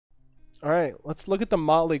Alright, let's look at the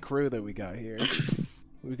motley crew that we got here.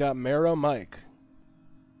 We got Marrow Mike.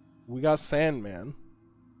 We got Sandman.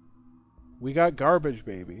 We got Garbage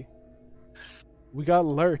Baby. We got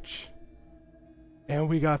Lurch. And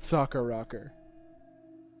we got Soccer Rocker.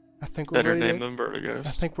 I think we're Better ready name to... than Vertigos. I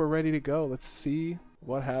think we're ready to go. Let's see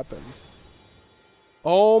what happens.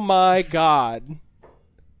 Oh my god.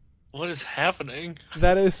 What is happening?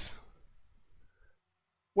 That is...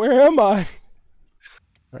 Where am I?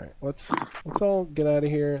 Alright, let's all get out of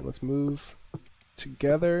here. Let's move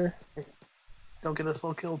together. Don't get us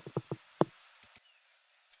all killed.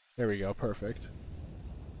 There we go, perfect.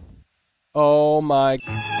 Oh my...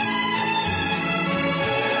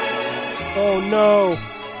 Oh no!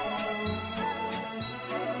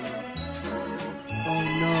 Oh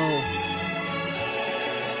no!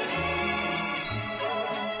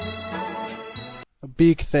 A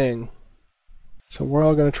beak thing. So we're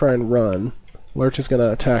all gonna try and run. Lurch is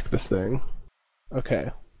gonna attack this thing.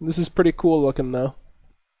 Okay. This is pretty cool looking though.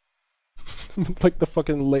 Like the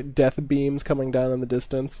fucking lit death beams coming down in the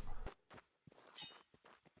distance.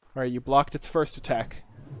 Alright, you blocked its first attack.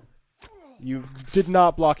 You did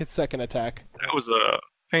not block its second attack. That was a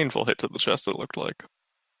painful hit to the chest, it looked like.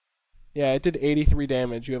 Yeah, it did 83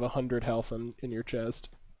 damage. You have 100 health in your chest.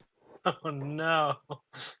 Oh no.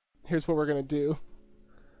 Here's what we're gonna do.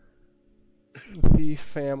 The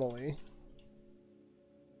family.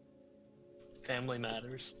 Family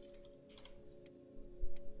matters.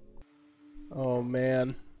 Oh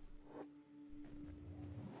man.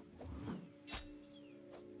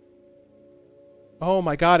 Oh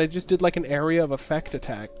my god, it just did like an area of effect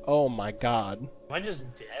attack. Oh my god. Am I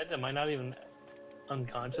just dead? Am I not even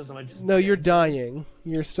unconscious? Am I just No, dead? you're dying.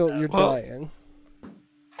 You're Well- dying.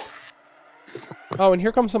 Oh, and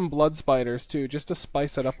here come some blood spiders too, just to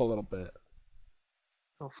spice it up a little bit.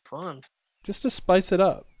 Oh, fun. Just to spice it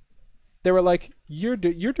up. They were like, you're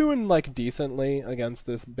doing like decently against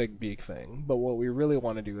this big beak thing, but what we really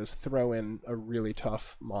want to do is throw in a really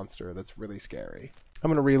tough monster that's really scary.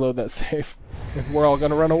 I'm gonna reload that save, and we're all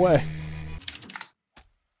gonna run away.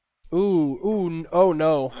 Oh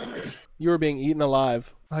no. You were being eaten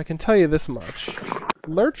alive. I can tell you this much.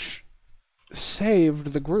 Lurch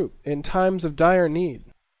saved the group in times of dire need.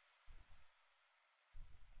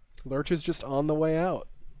 Lurch is just on the way out.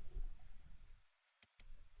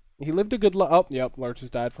 He lived a good oh, yep, Lurch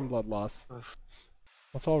has died from blood loss.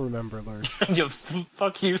 Let's all remember Lurch. Yeah,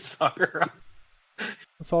 fuck you, sucker.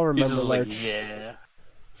 Let's all He's remember just Lurch like, yeah.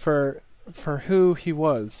 for who he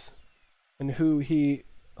was and who he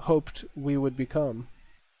hoped we would become.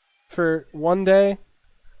 For one day,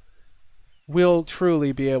 we'll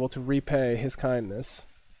truly be able to repay his kindness.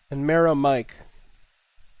 And Marrow Mike,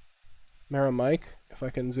 if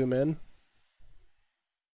I can zoom in,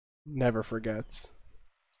 never forgets.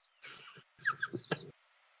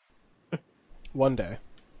 One day.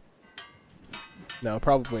 No,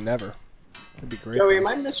 probably never. It'd be great. Joey, though. am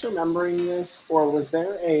I misremembering this, or was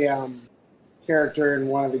there a character in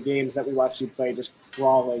one of the games that we watched you play just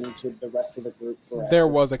crawling to the rest of the group forever? There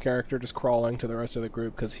was a character just crawling to the rest of the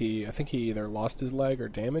group because I think he either lost his leg or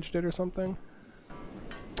damaged it or something.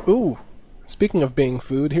 Ooh, speaking of being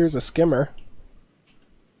food, here's a skimmer.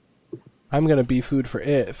 I'm gonna be food for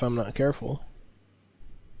it if I'm not careful.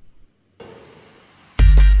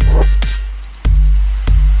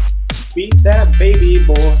 Beat that baby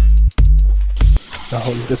boy.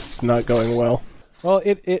 Oh, this is not going well. Well,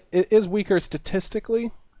 it is weaker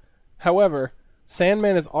statistically. However,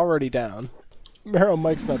 Sandman is already down. Marrow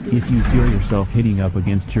Mike's not doing. If you feel yourself hitting up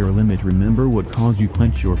against your limit, remember what caused you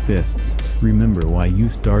clench your fists. Remember why you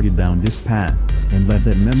started down this path, and let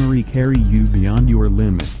that memory carry you beyond your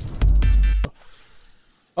limit.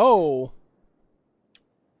 Oh!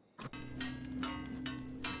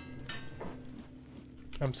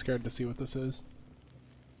 I'm scared to see what this is.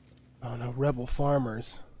 Oh no, rebel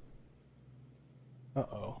farmers.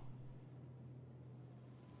 Uh-oh.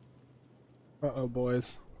 Uh-oh,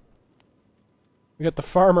 boys. We got the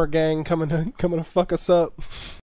farmer gang coming to fuck us up.